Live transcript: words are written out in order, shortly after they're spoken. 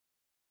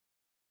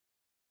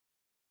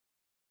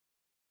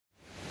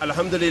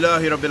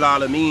Alhamdulillahi Rabbil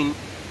Alameen.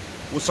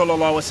 Wa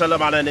sallallahu wa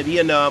sallam ala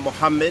nabiyyina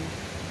Muhammad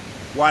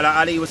wa ala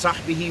alihi wa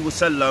sahbihi wa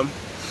sallam.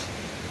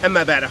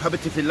 Amma ba'da,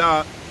 habati fillah.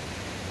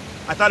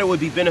 I thought it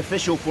would be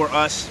beneficial for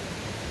us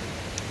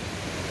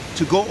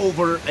to go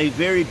over a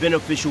very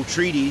beneficial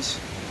treatise,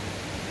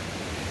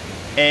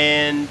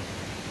 and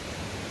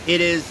it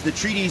is the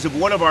treatise of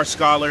one of our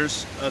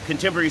scholars,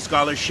 contemporary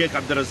scholars, Sheikh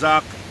Abdul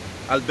Razak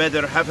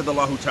Al-Badr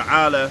Hafidhullah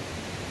Ta'ala.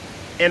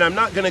 And I'm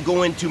not going to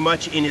go into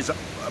much in his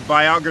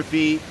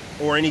biography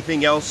or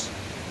anything else,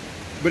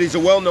 but he's a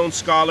well-known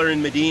scholar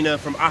in Medina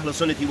from Ahl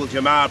Sunnati wal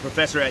Jama'ah,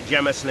 professor at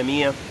Jama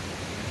Islamiyah.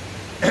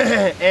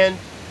 And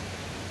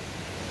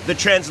the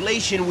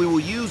translation we will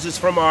use is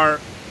from our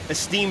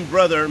esteemed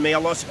brother, may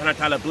Allah subhanahu wa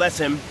ta'ala bless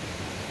him,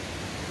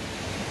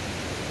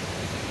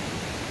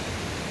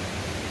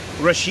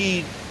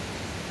 Rashid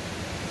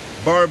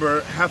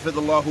Barber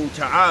Hafidhullah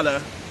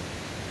Ta'ala.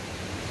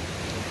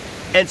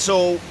 And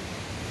so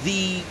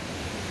the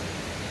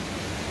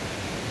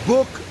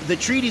book, the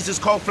treatise, is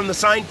called From the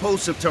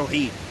Signpost of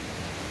Tawheed,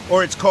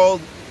 or it's called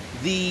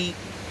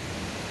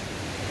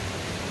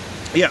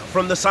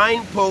From the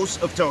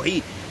Signpost of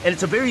Tawheed. And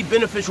it's a very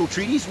beneficial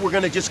treatise. We're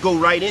going to just go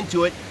right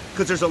into it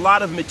because there's a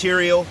lot of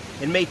material.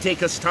 It may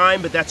take us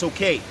time, but that's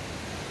okay.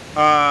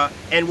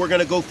 And we're going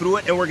to go through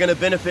it and we're going to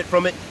benefit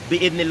from it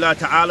bi'idhnillah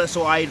ta'ala.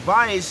 So I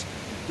advise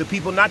the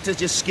people not to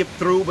just skip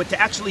through, but to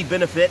actually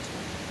benefit,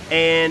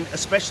 and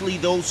especially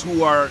those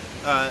who are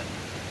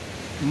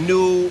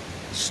new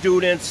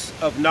students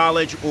of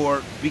knowledge,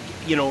 or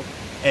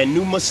and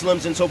new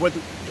Muslims and so forth.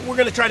 We're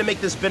going to try to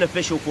make this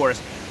beneficial for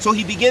us. So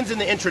he begins in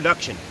the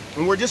introduction,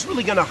 and we're just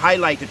really going to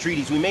highlight the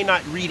treatise. We may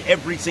not read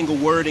every single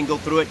word and go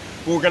through it,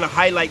 but we're going to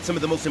highlight some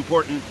of the most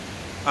important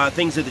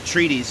things of the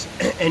treatise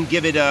and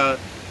give it a.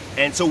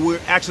 And so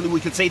we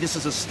could say this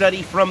is a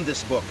study from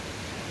this book.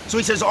 So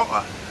he says,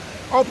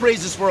 all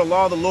praise is for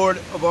Allah, the Lord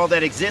of all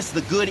that exists.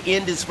 The good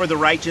end is for the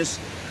righteous.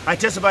 I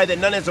testify that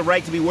none has the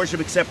right to be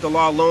worshipped except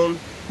Allah alone,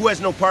 who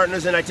has no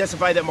partners, and I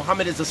testify that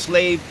Muhammad is a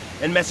slave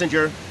and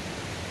messenger.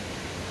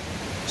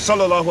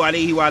 Sallallahu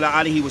alayhi wa ala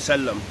alihi wa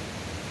sallam.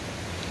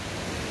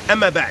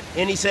 Amma ba'd.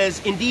 And he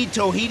says, indeed,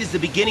 Tawheed is the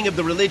beginning of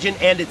the religion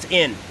and its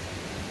end.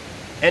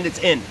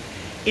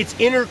 Its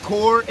inner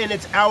core and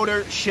its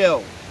outer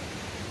shell.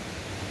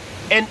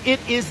 And it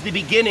is the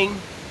beginning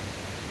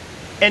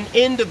and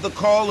end of the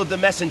call of the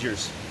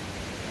messengers.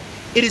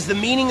 It is the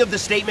meaning of the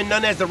statement,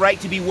 none has the right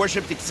to be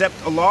worshipped except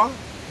Allah.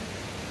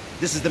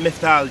 This is the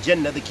Miftah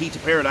al-Jannah, the key to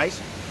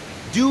paradise.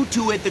 Due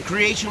to it, the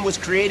creation was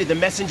created, the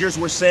messengers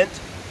were sent,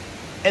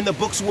 and the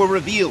books were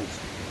revealed.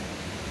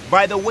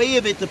 By the way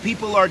of it, the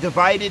people are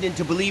divided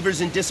into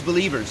believers and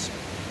disbelievers,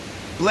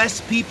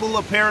 blessed people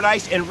of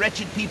paradise and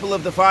wretched people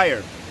of the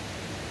fire.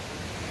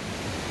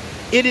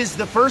 It is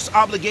the first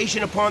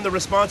obligation upon the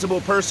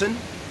responsible person,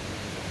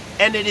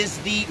 and it is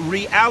the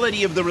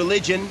reality of the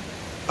religion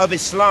of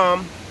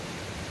Islam,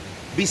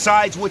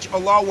 besides which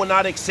Allah will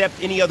not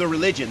accept any other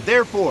religion.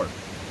 Therefore,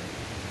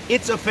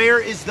 its affair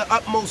is the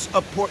utmost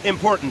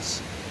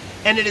importance,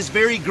 and it is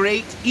very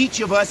great. Each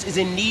of us is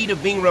in need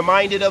of being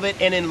reminded of it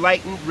and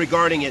enlightened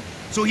regarding it.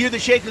 So here the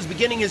Shaykh is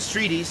beginning his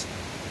treatise,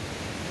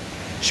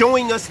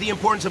 showing us the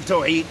importance of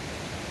Tawheed,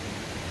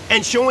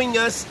 and showing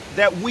us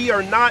that we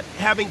are not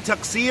having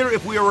taqseer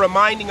if we are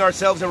reminding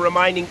ourselves and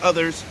reminding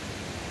others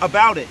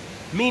about it.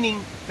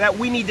 Meaning that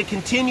we need to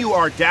continue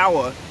our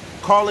dawah,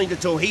 calling to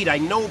Tawheed. I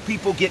know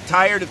people get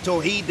tired of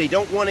Tawheed. They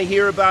don't want to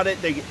hear about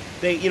it. They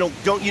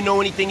don't you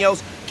know anything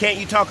else? Can't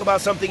you talk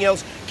about something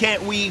else?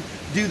 Can't we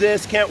do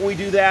this? Can't we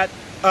do that?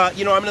 I'm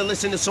going to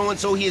listen to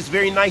so-and-so. He has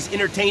very nice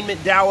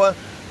entertainment dawah.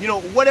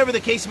 Whatever the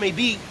case may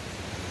be,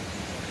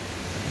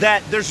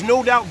 that there's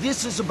no doubt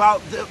this is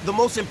about the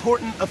most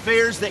important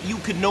affairs that you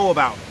could know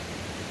about.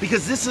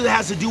 Because this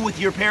has to do with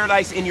your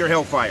paradise and your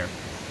hellfire.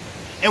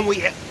 And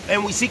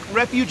we seek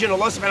refuge in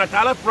Allah subhanahu wa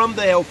ta'ala from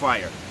the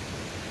hellfire.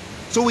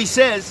 So he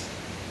says,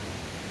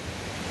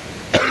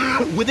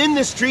 within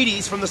this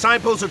treatise, From the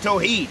Signpost of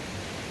Tawheed,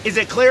 is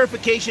a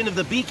clarification of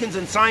the beacons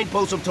and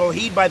signposts of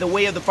Tawheed by the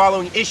way of the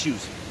following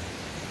issues.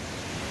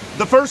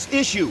 The first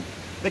issue,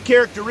 the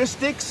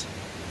characteristics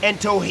and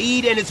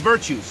Tawheed and its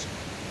virtues.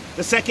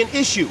 The second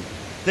issue,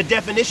 the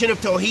definition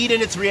of Tawheed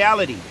and its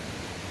reality.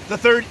 The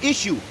third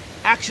issue,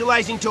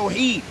 actualizing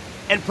Tawheed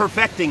and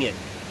perfecting it.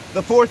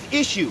 The fourth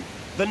issue,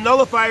 the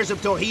nullifiers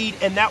of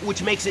Tawheed and that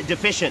which makes it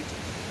deficient.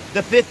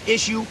 The fifth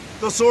issue,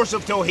 the source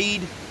of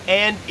Tawheed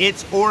and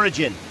its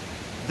origin.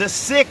 The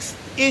sixth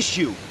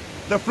issue,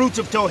 the fruits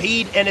of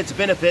Tawheed and its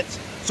benefits.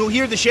 So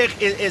here the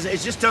Shaykh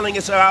is just telling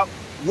us about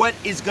what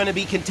is going to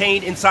be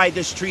contained inside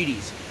this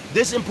treatise.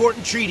 This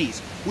important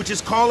treatise, which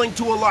is calling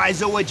to Allah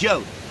Azza wa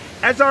Jal.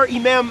 As our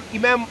Imam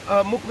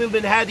Muqbil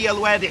bin Hadi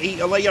al-Wadi'i,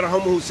 Allah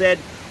yarhamuhu, said,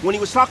 when he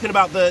was talking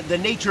about the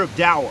nature of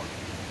dawah,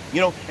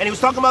 and he was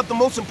talking about the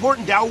most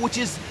important dawah, which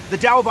is the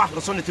dawah of Ahl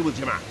Sunnati wal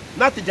Jama'ah.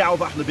 Not the dawah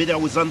of Ahl Bid'ah,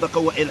 wa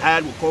Zandaqa, wa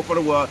Ilhad, wa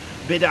Kufr, wa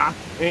Bid'ah,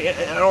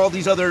 and all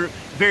these other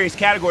various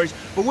categories.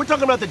 But we're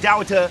talking about the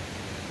dawah to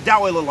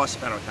dawah ila Allah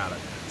subhanahu wa ta'ala.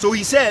 So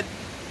he said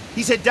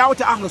dawah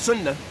to Ahl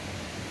Sunnah,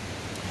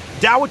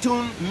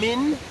 دعوة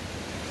من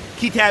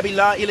كتاب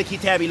الله إلى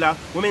كتاب الله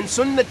ومن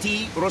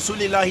سنة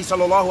رسول الله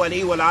صلى الله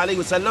عليه وآله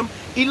وسلم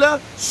إلى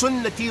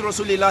سنة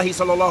رسول الله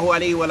صلى الله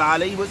عليه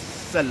وآله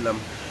وسلم.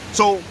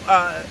 So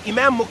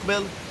Imam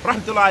Muqbil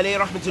rahmatullah alayhi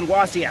rahmatun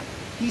wasi'ah,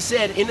 he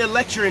said in a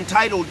lecture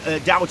entitled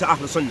Da'wah to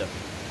Ahl Sunnah,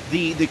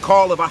 the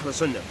call of Ahl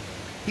Sunnah,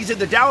 he said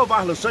the Da'wah of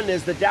Ahl Sunnah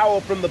is the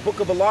Da'wah from the Book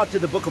of Allah to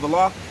the Book of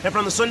Allah, and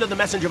from the Sunnah of the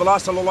Messenger of Allah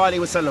sallallahu alayhi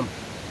wasallam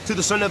to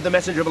the Sunnah of the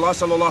Messenger of Allah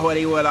sallallahu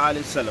alayhi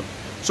wasallam.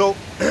 So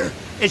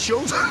it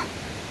shows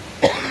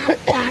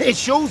it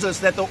shows us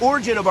that the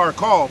origin of our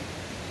call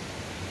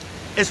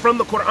is from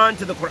the Quran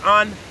to the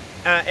Quran,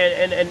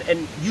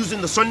 and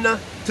using the Sunnah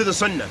to the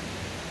Sunnah.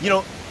 You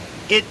know,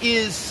 it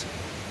is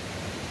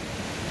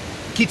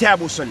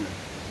Kitab Sunnah.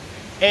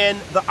 And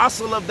the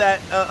asl of that,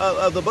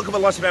 of the book of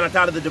Allah subhanahu wa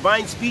ta'ala, the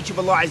divine speech of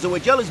Allah Azza wa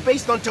Jal, is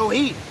based on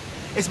Tawheed.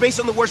 It's based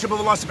on the worship of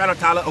Allah subhanahu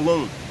wa ta'ala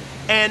alone.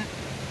 And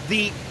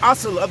the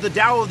asl of the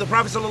da'wah of the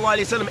Prophet sallallahu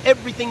alayhi wa sallam,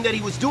 everything that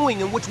he was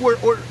doing and which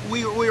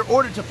we are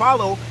ordered to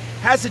follow,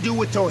 has to do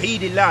with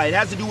Tawheedillah. It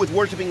has to do with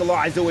worshiping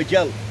Allah Azza wa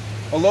Jal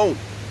alone,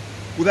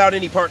 without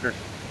any partner.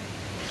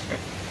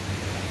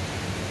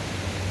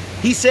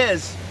 He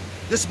says,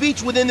 the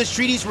speech within this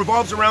treatise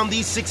revolves around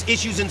these 6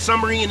 issues in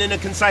summary and in a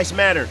concise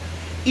manner.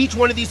 Each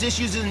one of these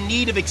issues is in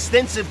need of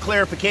extensive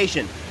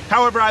clarification.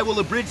 However, I will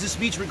abridge the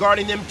speech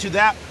regarding them to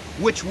that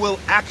which will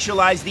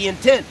actualize the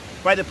intent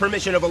by the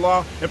permission of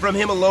Allah, and from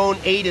Him alone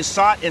aid is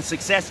sought and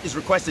success is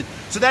requested.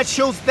 So that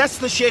shows, that's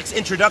the Sheikh's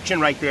introduction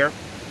right there.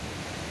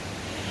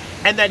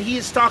 And that he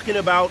is talking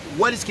about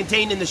what is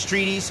contained in this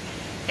treatise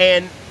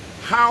and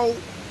how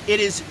it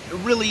is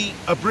really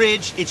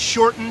abridged, it's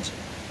shortened,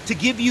 to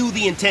give you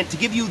the intent, to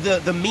give you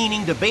the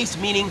meaning, the base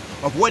meaning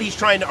of what he's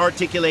trying to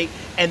articulate,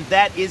 and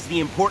that is the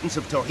importance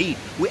of Tawheed.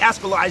 We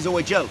ask Allah Azza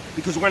wa Jal,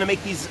 because we're going to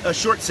make these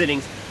short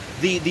sittings,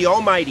 the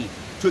Almighty,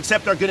 to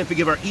accept our good and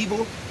forgive our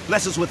evil,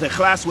 bless us with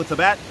ikhlas, with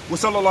thabat, wa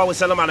sallallahu wa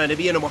sallam ala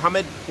nabiyyina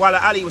Muhammad, wa ala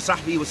alihi wa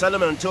sahbihi wa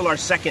sallam, until our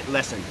second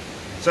lesson.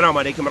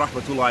 Assalamu alaikum wa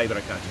rahmatullahi wa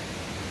barakatuh.